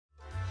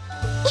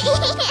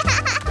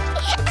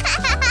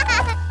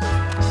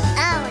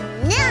Oh,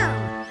 no!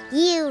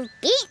 You've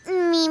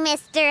beaten me,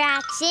 Mr.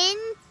 Action.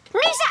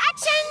 Misa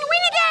Action,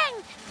 win again!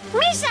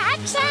 Misa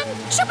Action,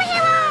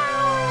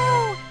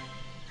 superhero!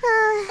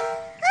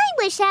 I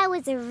wish I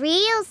was a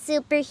real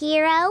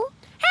superhero.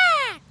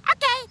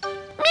 Okay.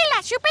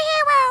 Mila,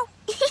 superhero.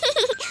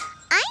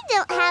 I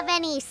don't have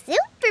any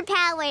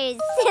superpowers,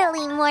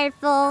 silly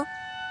Morphle.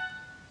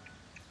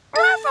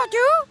 Morphle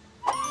do?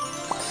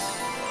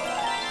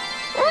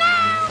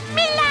 Wow,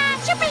 Mila,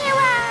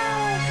 superhero!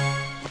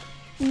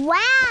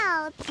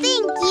 Wow,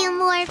 thank you,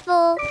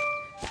 Morphle.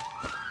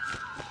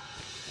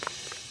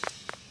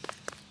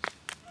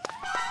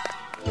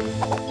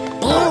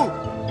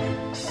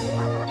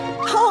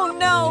 Oh,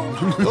 no!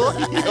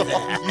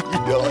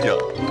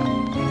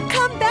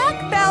 Come back,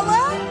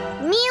 Bella!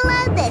 Mila,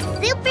 the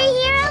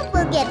superhero,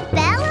 will get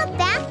Bella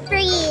back for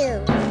you.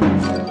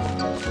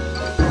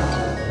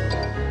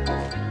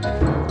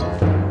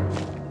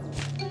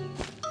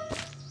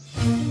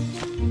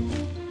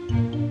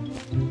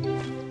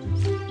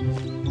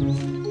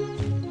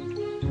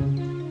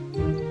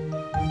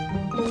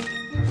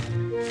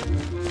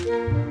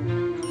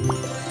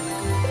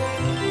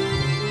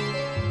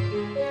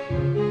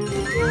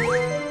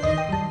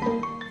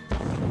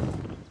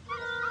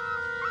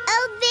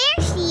 Oh, there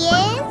she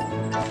is.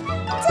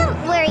 Don't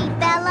worry,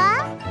 Bella.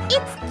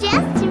 It's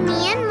just me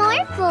and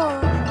Morphle.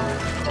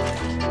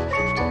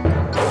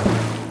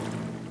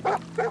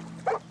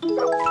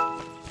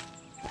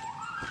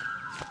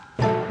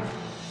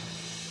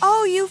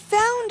 Oh, you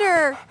found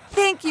her!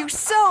 Thank you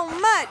so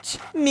much,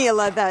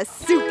 Mila the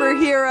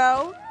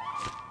superhero.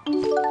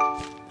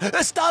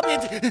 Stop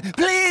it,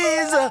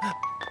 please!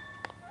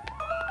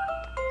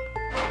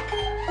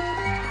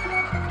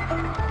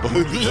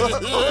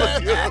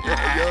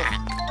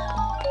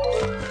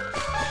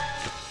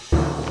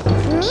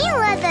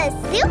 Mila, the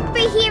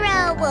superhero,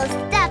 will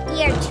stop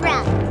your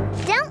truck.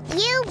 Don't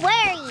you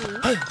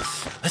worry.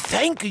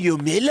 Thank you,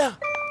 Mila.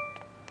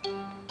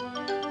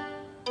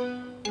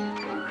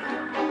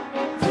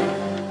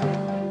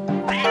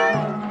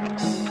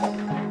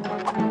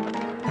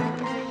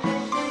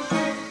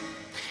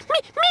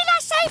 Mila,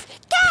 safe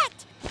cat!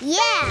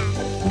 Yeah.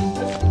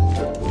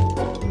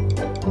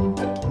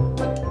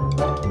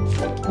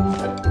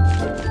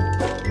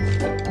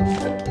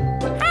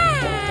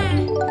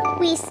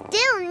 We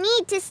still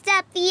need to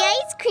stop the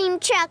ice cream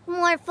truck,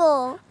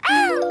 Morphle.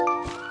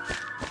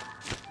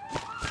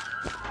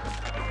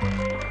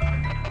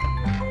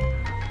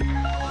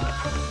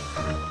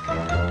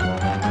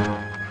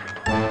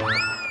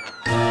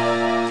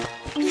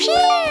 Phew!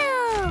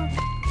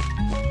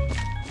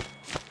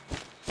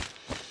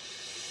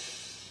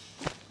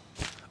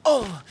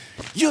 Oh,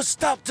 you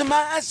stopped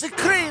my ice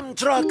cream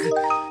truck.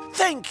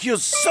 Thank you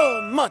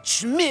so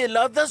much,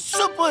 Mila the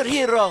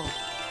superhero.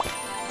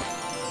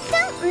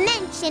 Don't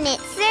mention it,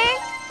 sir.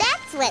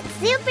 That's what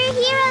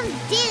superheroes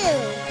do.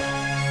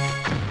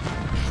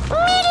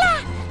 Mila,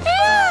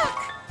 look!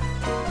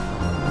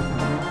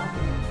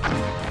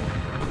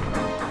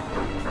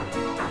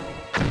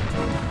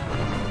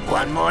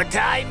 One more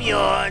time,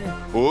 Yon.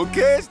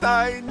 Okay,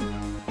 Stein.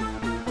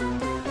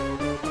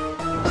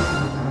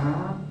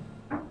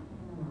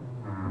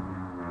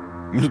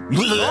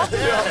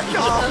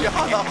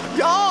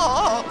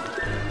 Ja!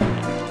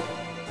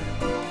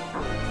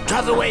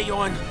 Drive away,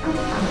 Yon.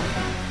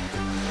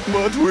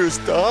 But we're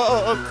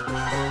stuck.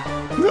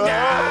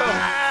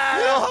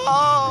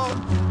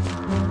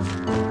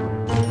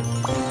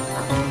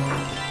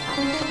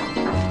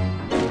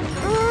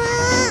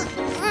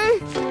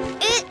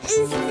 It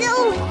is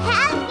so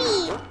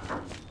heavy.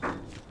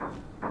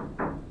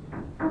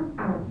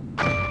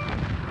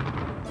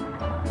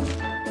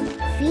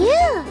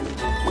 Phew.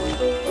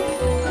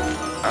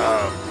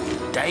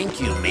 Thank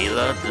you,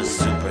 Mila the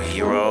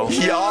superhero.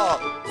 Ja!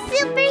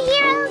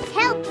 Superheroes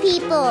help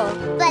people,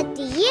 but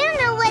do you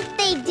know what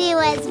they do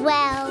as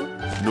well?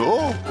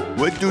 No,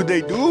 what do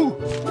they do?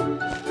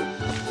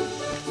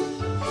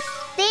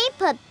 They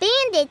put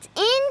bandits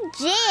in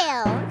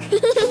jail.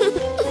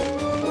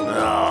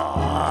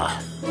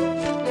 Ah.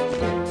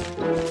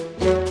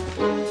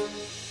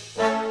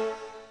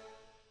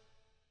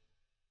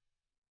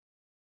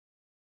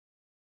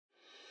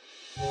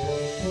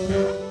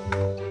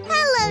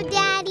 Hello,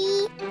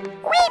 Daddy.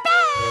 We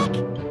back!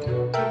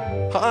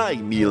 Hi,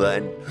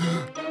 Mila.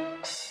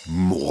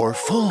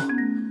 Morphle?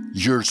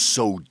 You're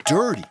so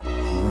dirty.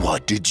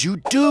 What did you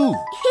do?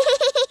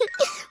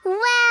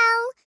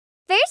 Well,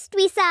 first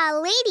we saw a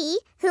lady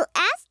who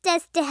asked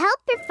us to help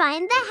her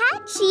find the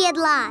hat she had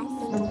lost.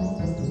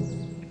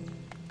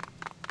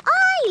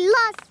 I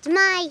lost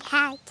my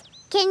hat.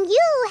 Can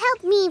you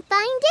help me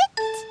find it?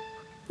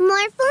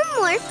 Morphle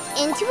morphed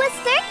into a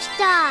search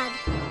dog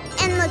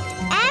and looked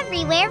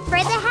everywhere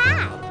for the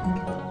hat.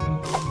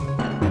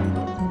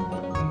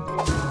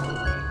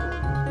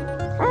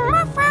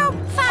 Morphle,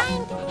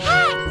 find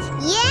hat!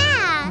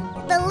 Yeah,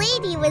 the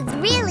lady was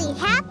really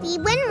happy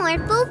when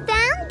Morphle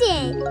found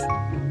it.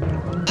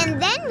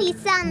 And then we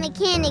saw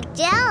Mechanic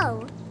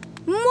Joe.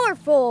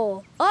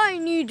 Morphle, I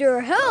need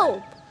your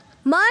help.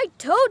 My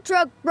tow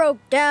truck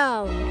broke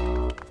down.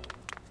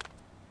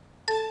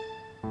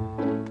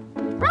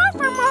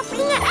 Morphle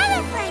the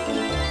elephant.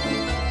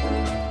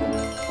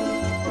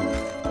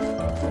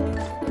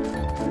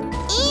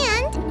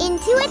 And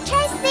into a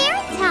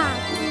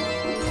triceratops.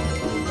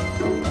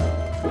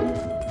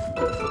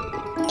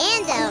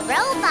 And a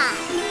robot.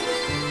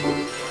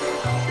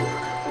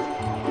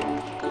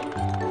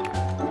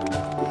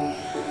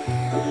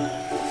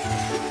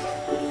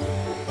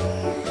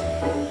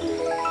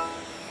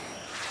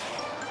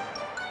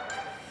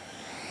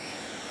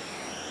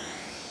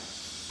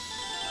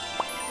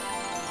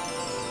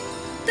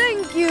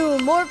 Thank you,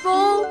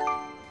 Morphle.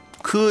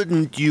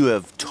 Couldn't you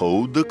have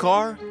towed the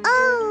car?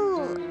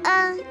 Oh,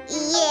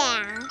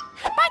 yeah.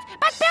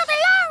 But Builder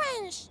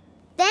Lawrence.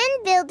 Then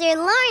Builder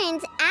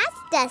Lawrence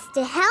asked us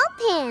to help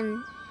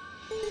him.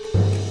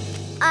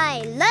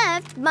 I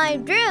left my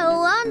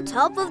drill on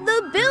top of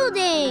the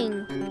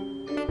building.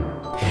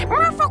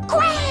 Morphle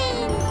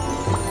Queen.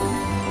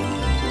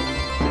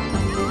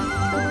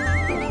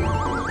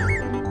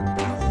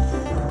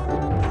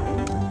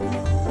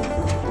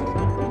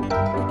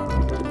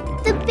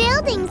 The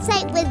building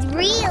site was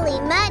really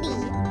muddy.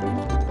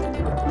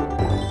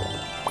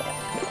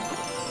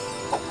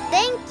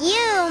 Thank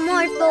you,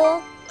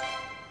 Morphle.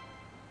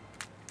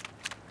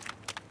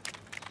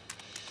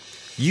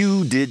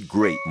 You did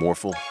great,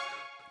 Morphle.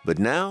 But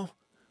now,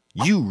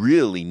 you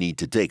really need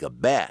to take a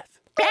bath.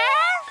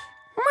 Bath?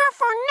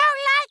 Morphle no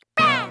like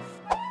bath.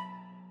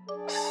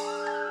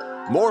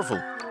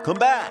 Morphle, come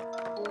back.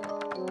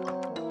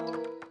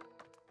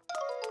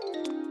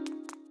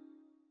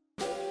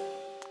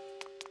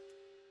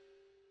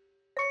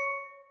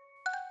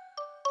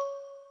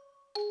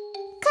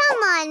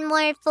 Come on,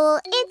 Morphle.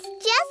 It's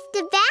just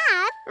a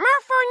bath.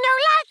 Morphle no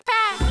like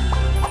bath.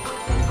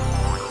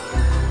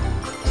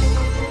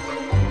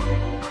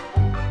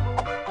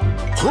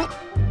 Huh?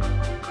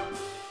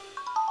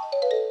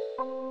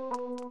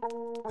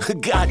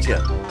 Gotcha.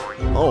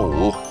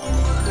 Oh.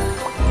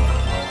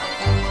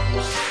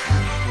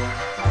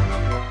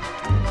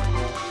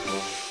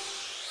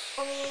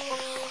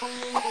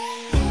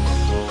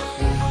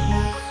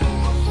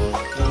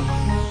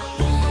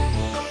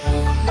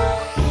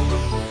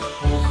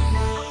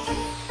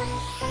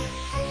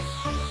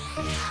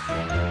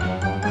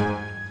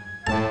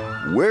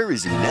 Where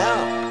is he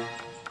now?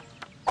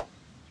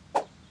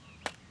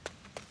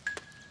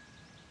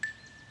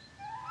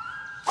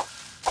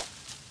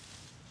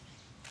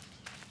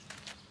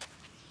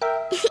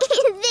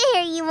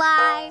 There you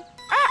are.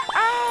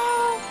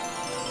 Uh-oh.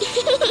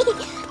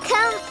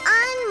 Come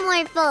on,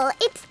 Morphle.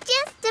 It's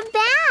just a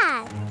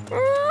bath.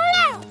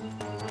 No.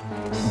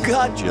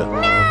 Gotcha. No.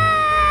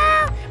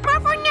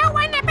 Morphle no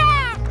want a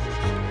bath.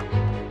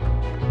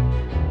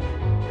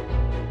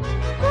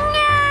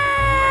 No.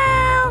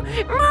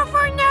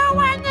 Morphle no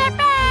want a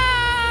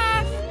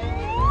bath.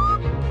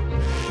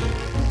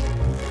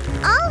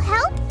 I'll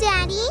help,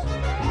 Daddy.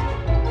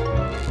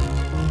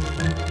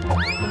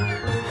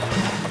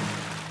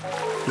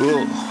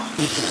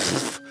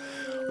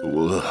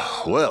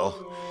 Well,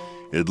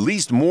 at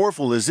least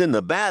Morphle is in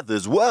the bath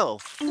as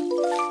well.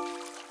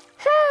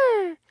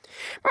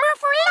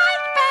 Morphle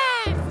like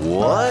bath.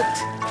 What?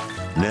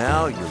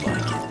 Now you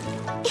like it.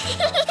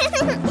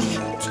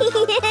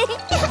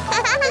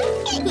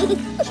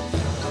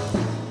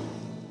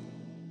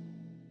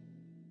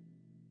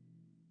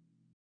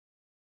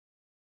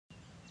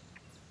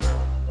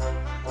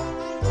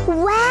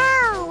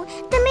 Wow!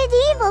 The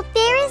medieval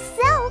fair is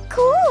so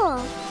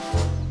cool.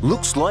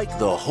 Looks like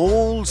the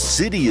whole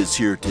city is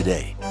here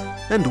today.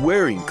 And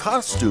wearing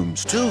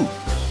costumes, too.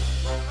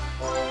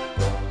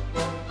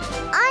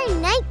 Our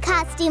night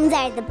costumes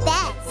are the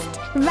best.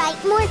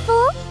 Right,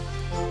 Morphle?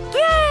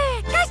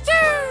 Yeah,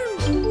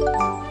 costumes.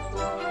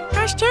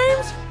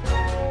 Costumes?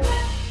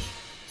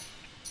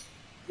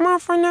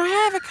 Morphle no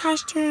have a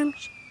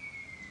costumes.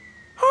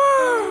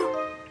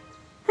 Oh,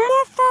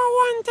 Morphle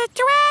want the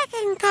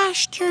dragon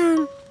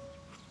costume.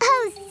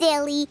 Oh,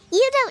 silly.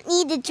 You don't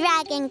need a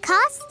dragon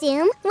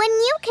costume when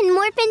you can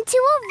morph into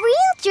a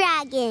real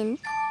dragon.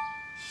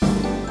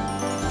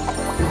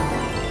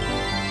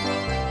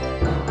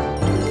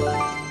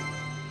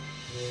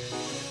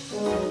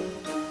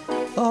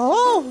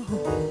 Oh!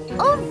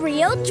 A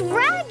real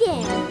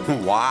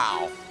dragon!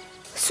 Wow.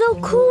 So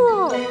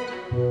cool!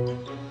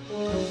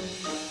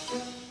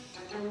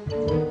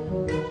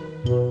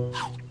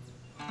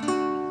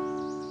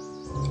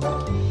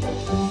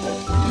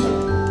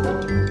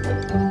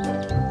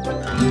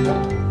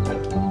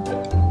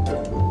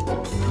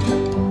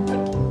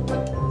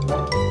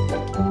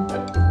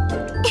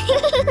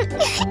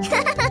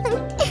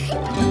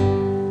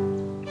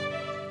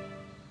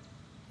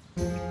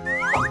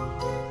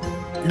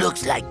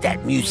 Looks like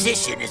that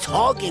musician is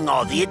hogging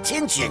all the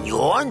attention,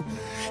 Yorn.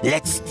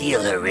 Let's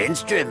steal her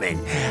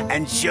instrument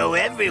and show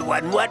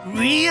everyone what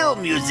real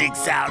music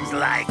sounds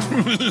like.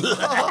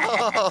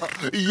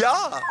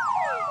 Yeah.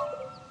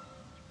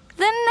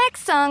 The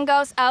next song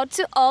goes out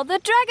to all the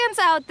dragons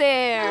out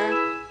there.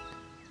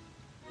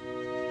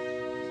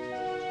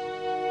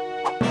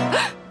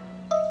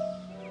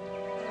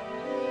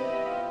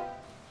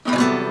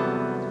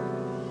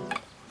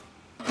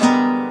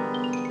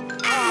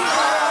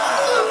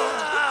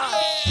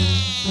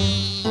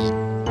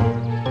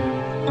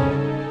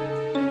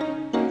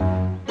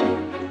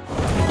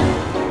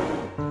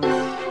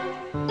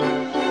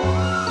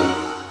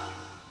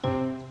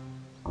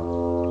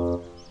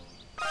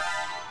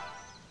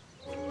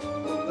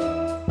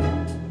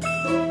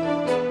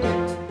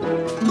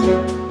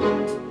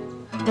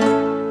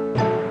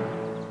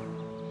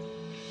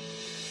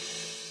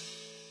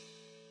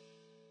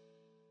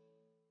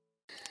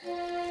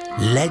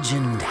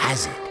 Legend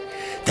has it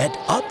that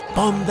up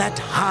on that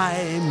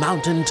high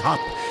mountain top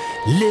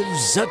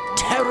lives a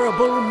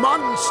terrible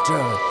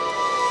monster.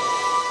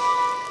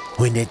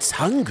 When it's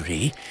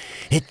hungry,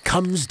 it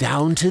comes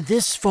down to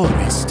this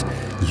forest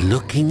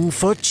looking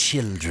for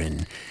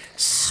children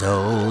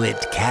so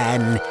it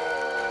can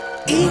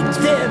eat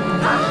them.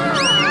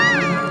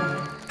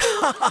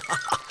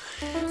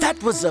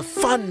 That was a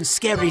fun,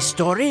 scary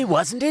story,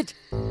 wasn't it?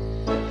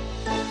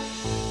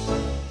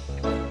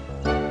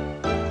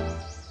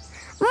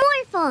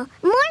 Morphle,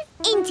 morph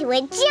into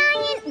a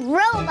giant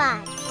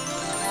robot.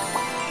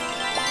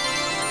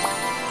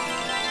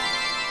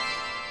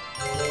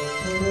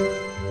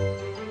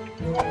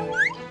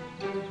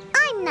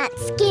 I'm not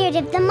scared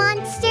of the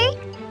monster.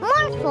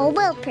 Morphle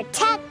will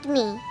protect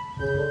me.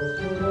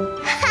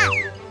 Ha!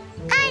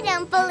 I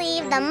don't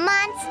believe the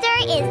monster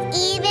is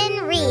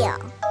even real.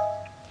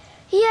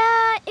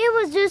 Yeah, it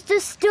was just a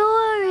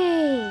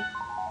story.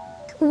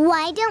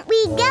 Why don't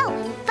we go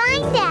and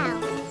find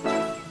out?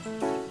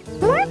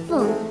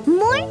 Morphle,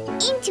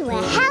 morph into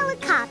a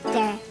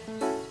helicopter.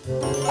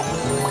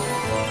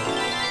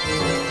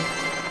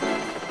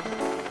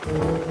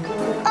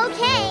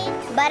 Okay,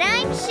 but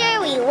I'm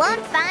sure we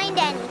won't find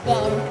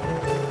anything.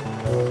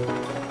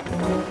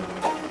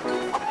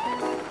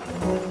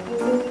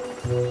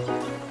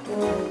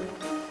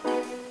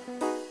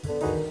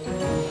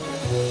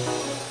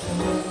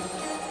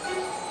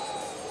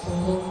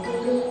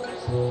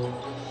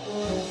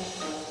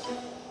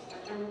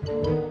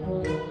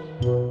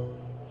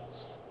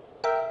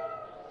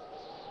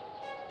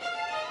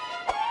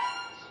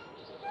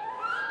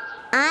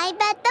 I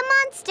bet the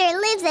monster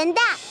lives in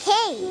that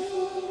cave.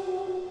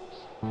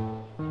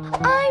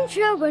 I'm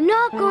sure we're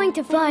not going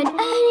to find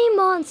any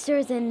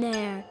monsters in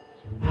there.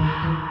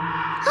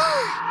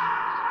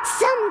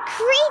 Some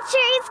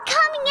creature is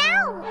coming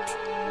out!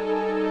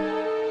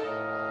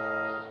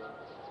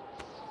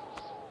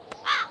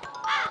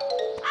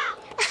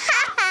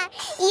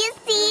 You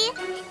see,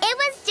 it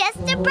was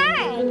just a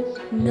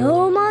bird.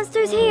 No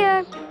monsters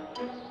here.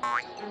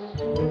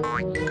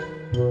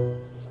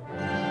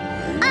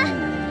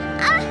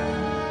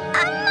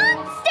 A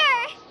monster!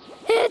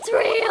 It's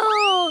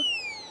real!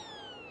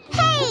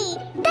 Hey,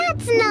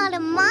 that's not a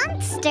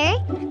monster.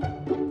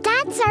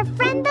 That's our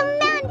friend the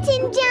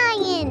mountain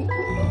giant.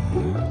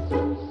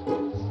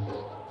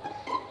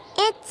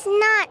 It's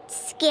not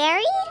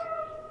scary?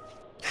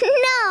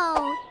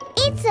 No,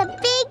 it's a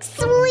big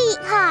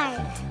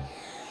sweetheart.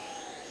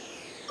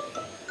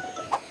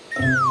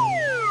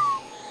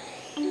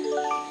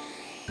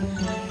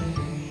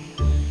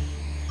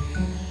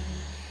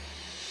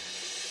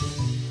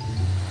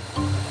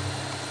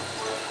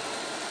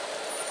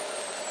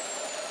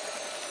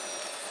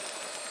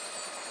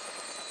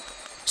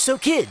 So,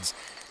 kids,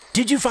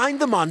 did you find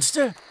the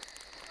monster?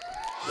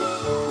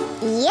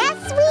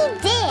 Yes, we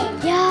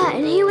did. Yeah,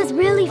 and he was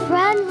really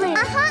friendly.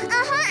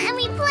 And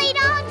we played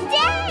all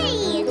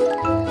day.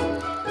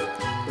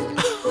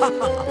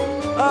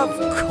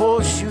 Of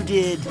course you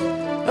did.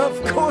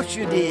 Of course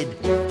you did.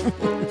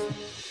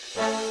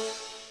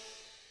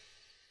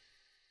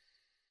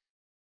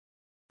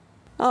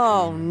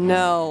 Oh,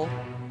 no.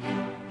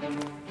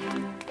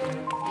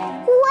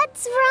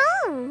 What's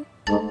wrong?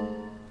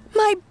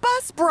 My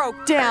bus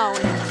broke down.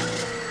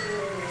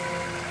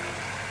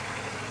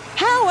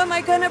 How am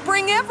I going to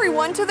bring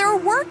everyone to their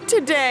work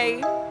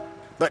today?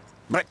 But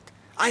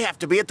I have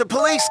to be at the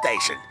police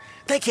station.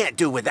 They can't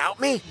do without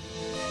me.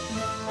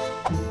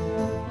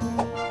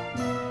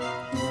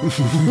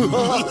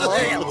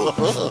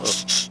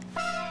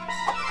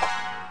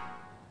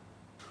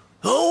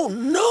 Oh,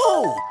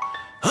 no!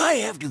 I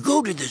have to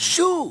go to the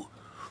zoo.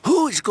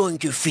 Who's going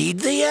to feed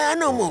the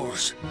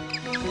animals?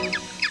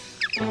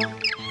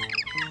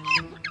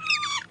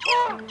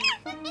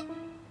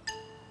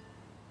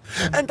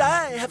 And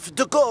I have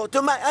to go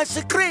to my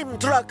ice cream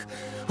truck.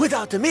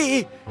 Without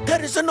me,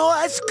 there is no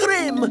ice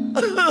cream.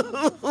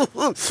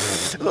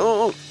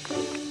 Oh.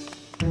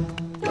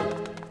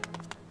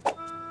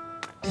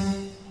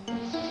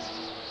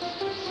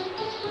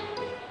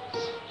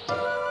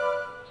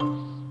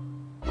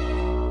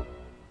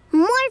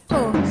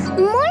 Morphle,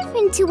 morph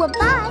into a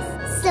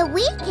bus so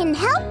we can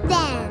help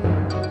them.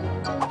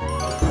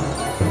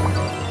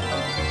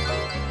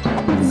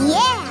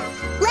 Yeah,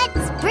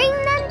 let's bring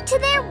them to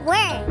their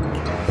work.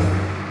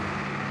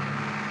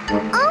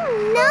 Oh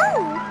no!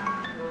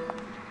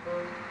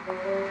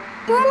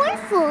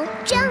 Morphle,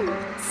 jump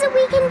so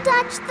we can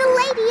dodge the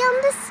lady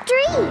on the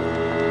street.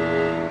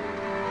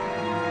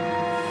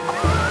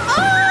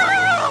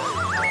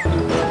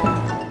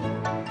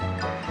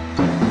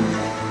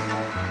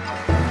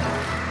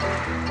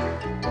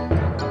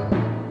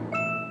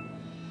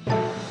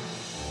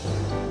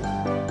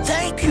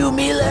 Thank you,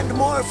 Mila and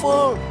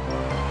Morphle.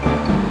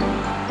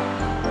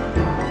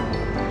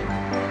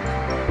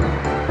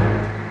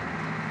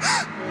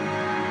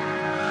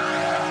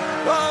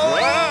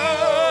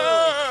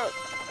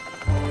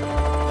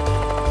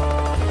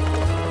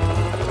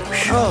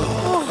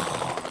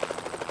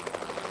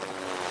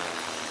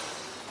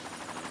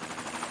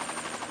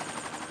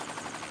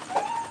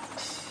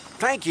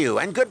 Thank you,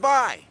 and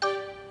goodbye.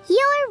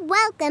 You're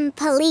welcome,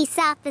 Police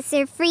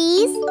Officer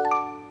Freeze.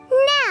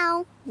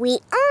 Now, we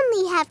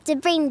only have to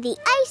bring the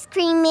ice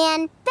cream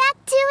man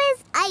back to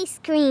his ice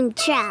cream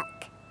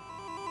truck.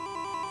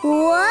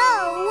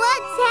 Whoa,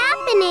 what's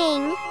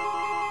happening?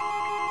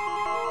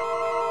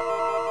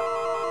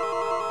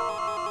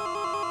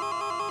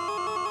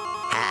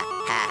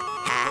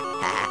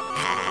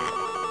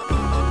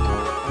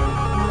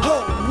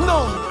 Oh, no!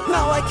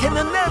 Now I can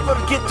never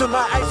get to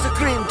my ice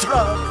cream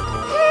truck.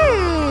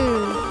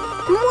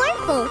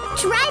 Morphle,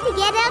 try to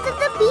get out of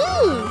the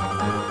beam.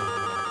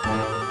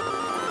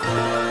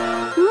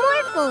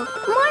 Morphle,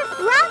 morph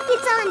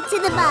rockets onto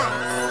the bus.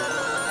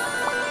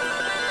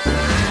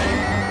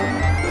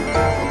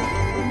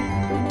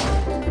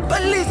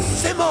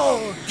 Bellissimo!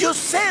 You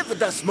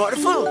saved us,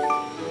 Morphle.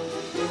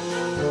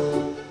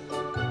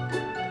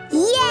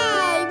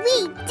 Yay! We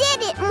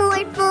did it,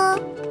 Morphle!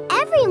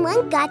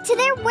 Everyone got to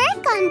their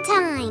work on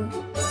time.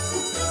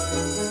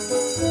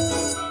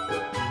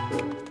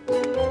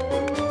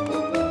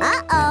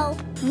 Uh-oh,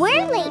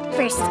 we're late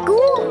for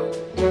school.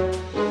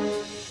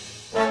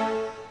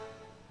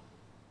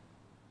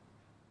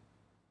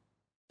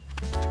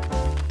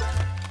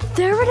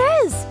 There it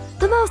is!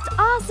 The most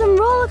awesome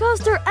roller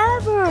coaster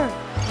ever!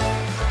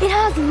 It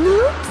has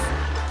loops,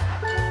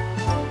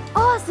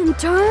 awesome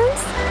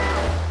turns,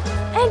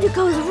 and it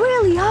goes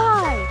really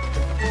high.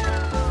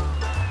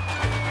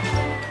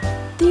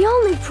 The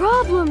only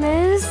problem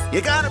is...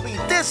 You gotta be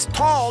this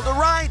tall to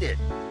ride it.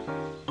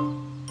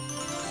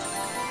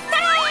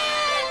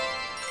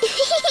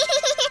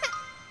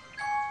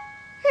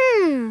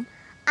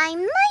 I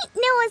might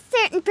know a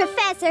certain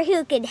professor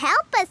who could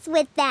help us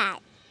with that.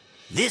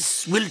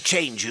 This will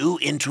change you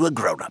into a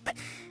grown-up.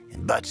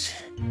 But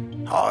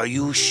are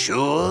you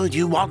sure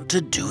you want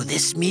to do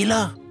this,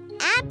 Mila?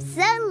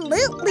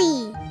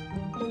 Absolutely.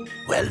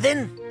 Well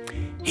then,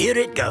 here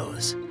it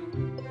goes.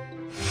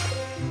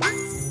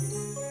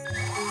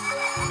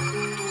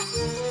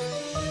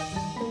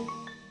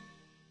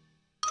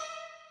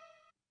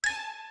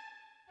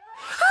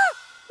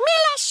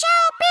 Mila's so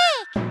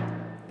big!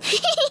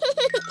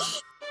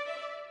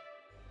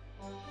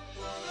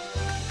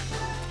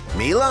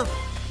 Mila,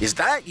 is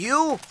that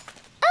you?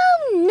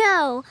 Oh,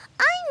 no.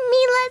 I'm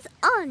Mila's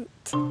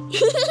aunt.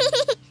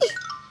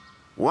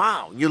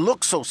 Wow, you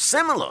look so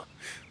similar.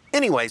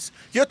 Anyways,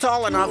 you're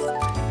tall enough.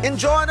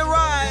 Enjoy the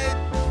ride.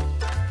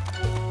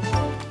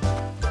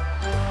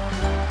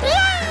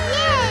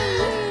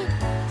 Yay!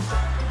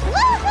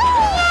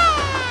 Woohoo!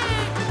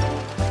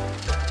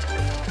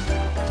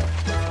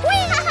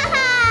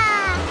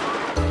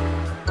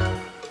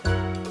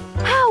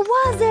 How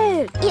was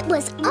it? It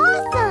was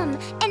awesome.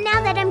 And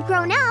now that I'm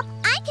grown up,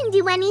 I can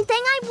do anything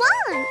I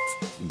want.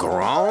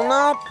 Grown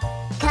up?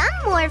 Come,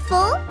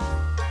 Morphle.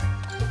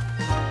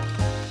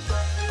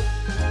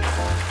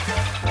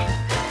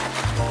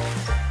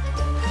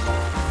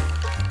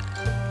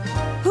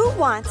 Who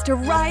wants to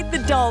ride the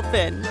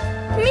dolphin? Me!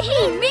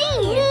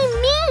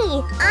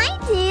 I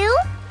do.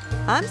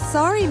 I'm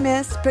sorry,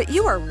 miss, but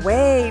you are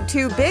way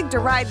too big to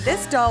ride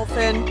this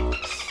dolphin.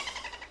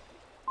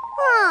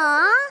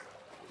 Aww.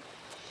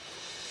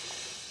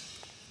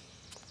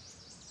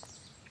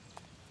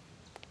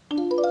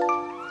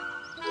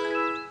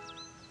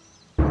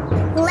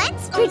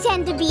 Let's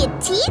pretend to be a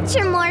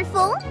teacher,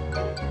 Morphle.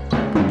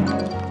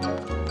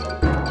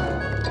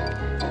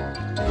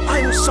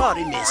 I'm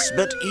sorry, miss,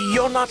 but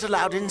you're not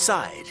allowed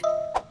inside.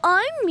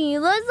 I'm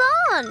Mila's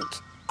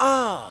aunt.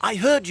 Ah, I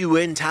heard you were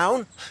in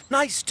town.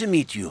 Nice to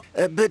meet you.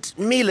 But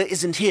Mila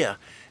isn't here,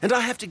 and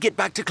I have to get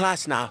back to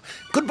class now.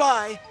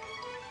 Goodbye.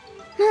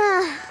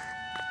 Being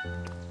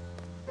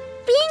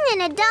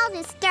an adult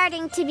is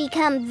starting to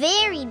become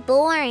very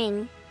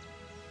boring.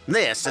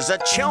 This is a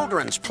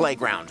children's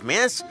playground,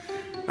 miss.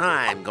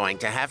 I'm going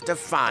to have to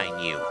fine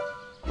you.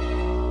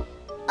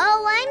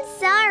 Oh, I'm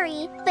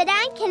sorry, but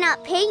I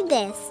cannot pay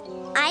this.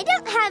 I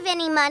don't have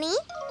any money.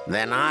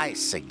 Then I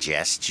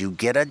suggest you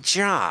get a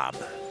job.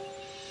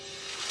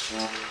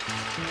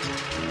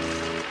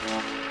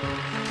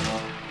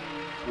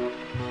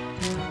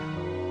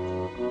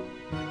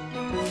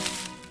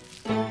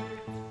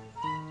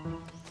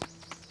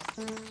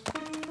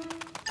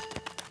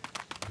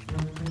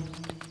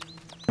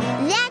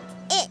 That's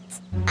it.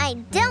 I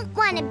don't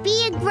want to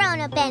be a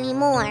grown-up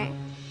anymore.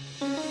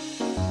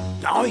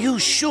 Are you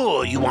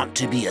sure you want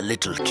to be a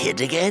little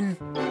kid again?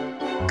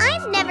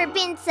 I've never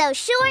been so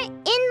sure in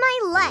my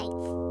life.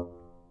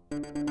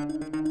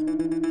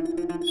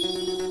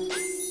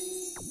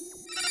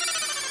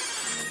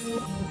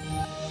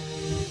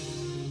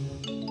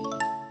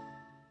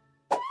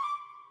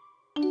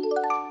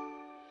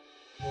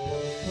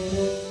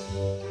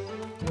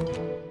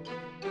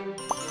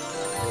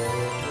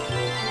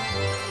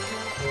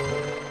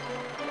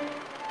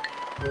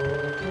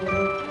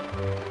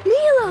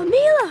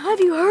 Mila, have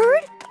you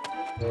heard?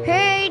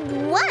 Heard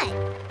what?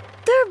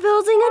 They're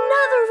building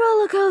another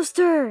roller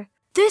coaster.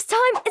 This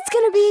time, it's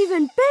gonna be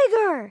even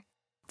bigger.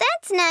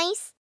 That's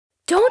nice.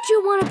 Don't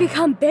you want to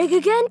become big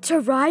again to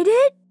ride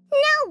it?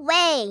 No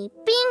way!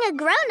 Being a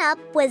grown-up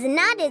was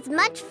not as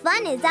much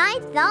fun as I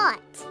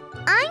thought.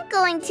 I'm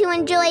going to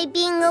enjoy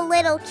being a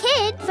little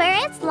kid for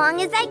as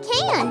long as I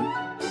can.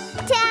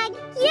 Tag,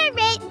 you're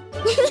it!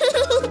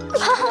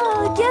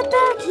 Get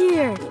back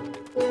here!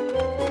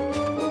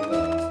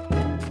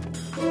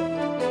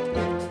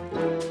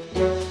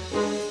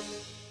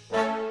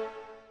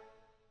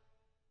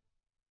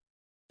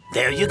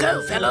 There you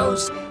go,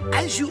 fellows.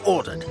 As you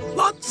ordered,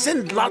 lots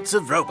and lots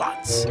of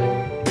robots.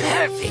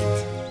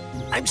 Perfect.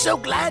 I'm so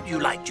glad you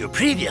liked your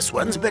previous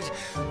ones, but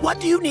what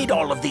do you need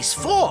all of these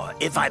for,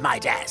 if I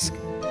might ask?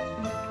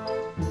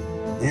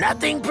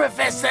 Nothing,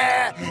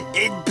 Professor.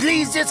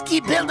 Please just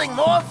keep building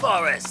more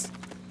for us.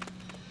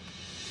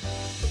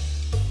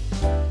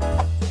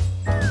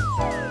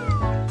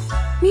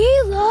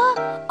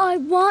 Mila, I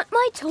want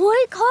my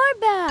toy car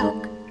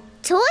back.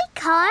 Toy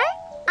car?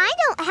 I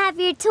don't have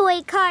your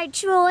toy car,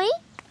 Troy.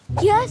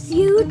 Yes,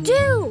 you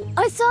do.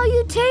 I saw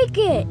you take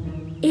it.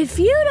 If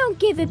you don't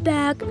give it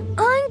back,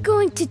 I'm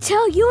going to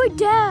tell your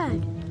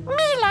dad.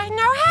 Mila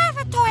no have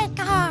a toy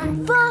car.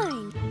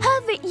 Fine.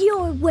 Have it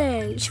your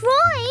way.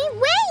 Troy,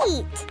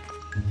 wait!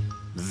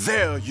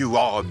 There you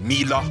are,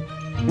 Mila.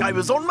 I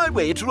was on my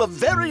way to a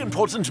very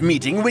important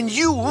meeting when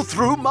you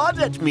threw mud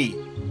at me.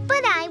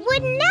 But I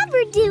would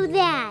never do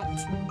that.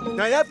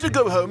 I have to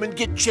go home and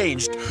get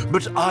changed,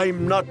 but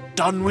I'm not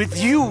done with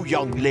you,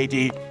 young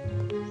lady.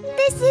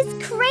 This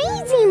is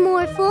crazy,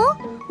 Morphle.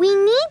 We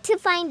need to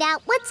find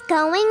out what's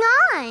going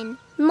on.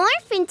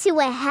 Morph into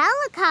a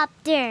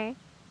helicopter.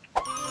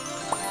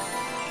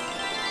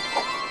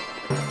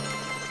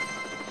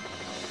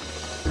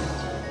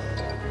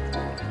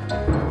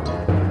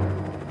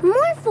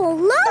 Morphle,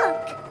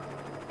 look!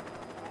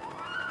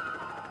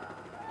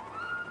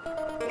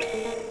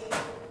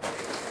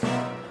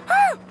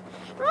 Oh,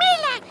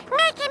 Mila,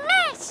 make a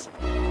mess.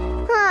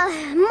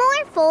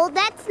 Morphle,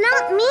 that's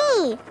not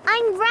me.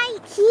 I'm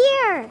right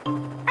here.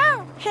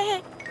 Oh,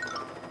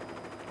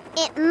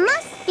 It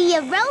must be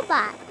a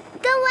robot.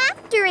 Go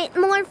after it,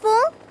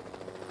 Morphle.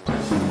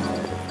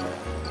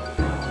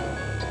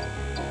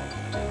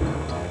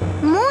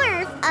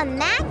 Morph a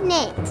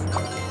magnet.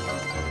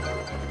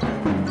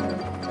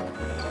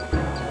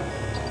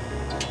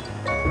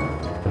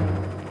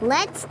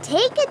 Let's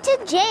take it to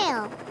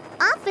jail.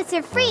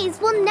 Officer Freeze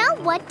will know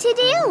what to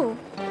do.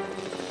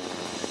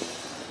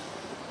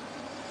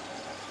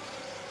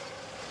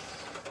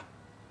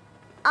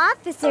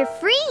 Officer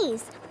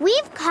Freeze,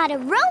 we've caught a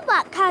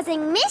robot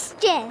causing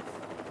mischief.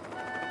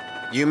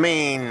 You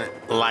mean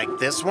like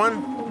this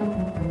one?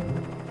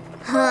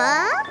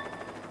 Huh?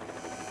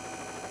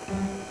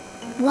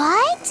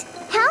 What?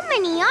 How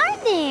many are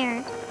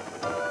there?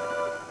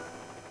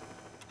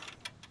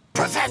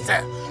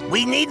 Professor,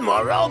 we need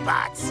more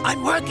robots.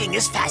 I'm working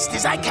as fast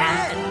as I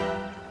can.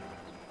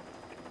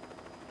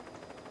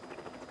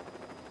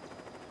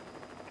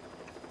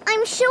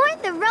 I'm sure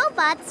the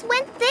robots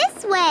went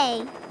this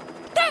way.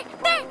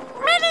 there,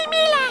 ready,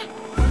 Mila.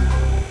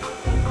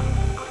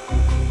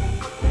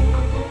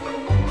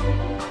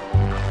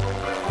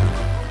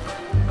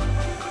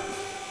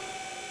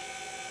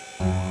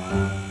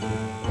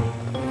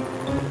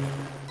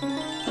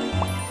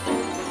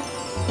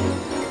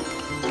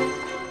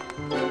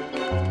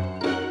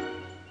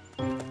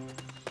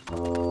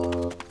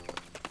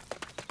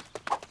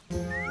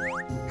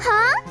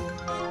 Huh?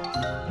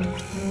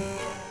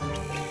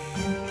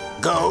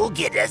 Go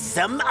get us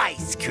some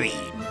ice cream.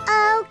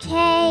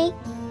 Okay.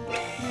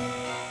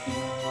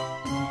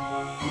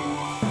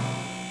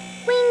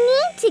 We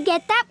need to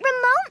get that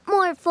remote,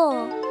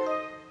 Morphle.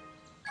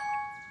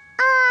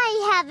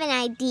 I have an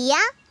idea.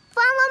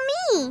 Follow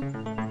me.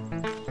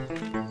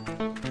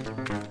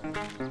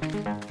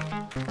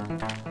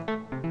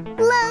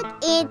 Look,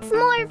 it's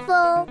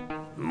Morphle.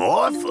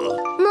 Morphle?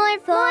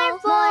 Morphle.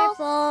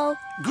 Morphle.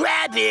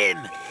 Grab him!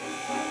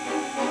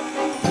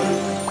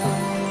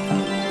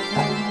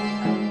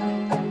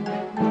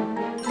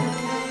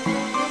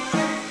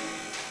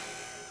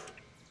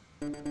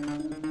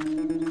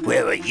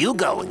 Where are you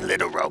going,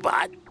 little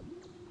robot?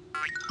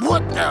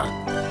 What the?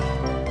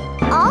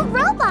 All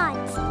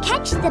robots,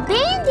 catch the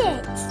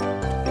bandits.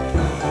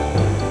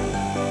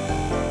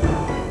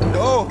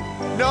 No!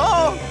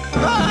 No!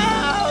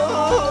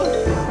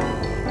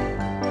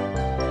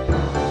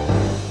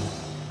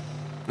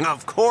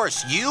 Of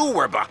course you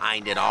were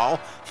behind it all.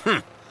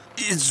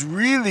 It's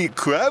really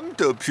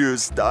cramped up here,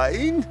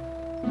 Stein.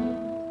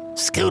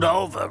 Scoot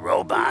over,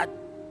 robot.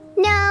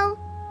 No.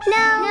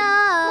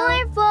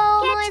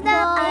 Morphle, catch the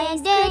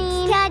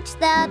bandits. Catch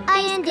the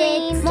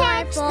bandits.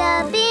 Catch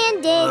the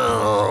bandits.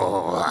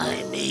 Oh,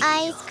 I mean...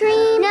 Ice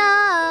cream. No.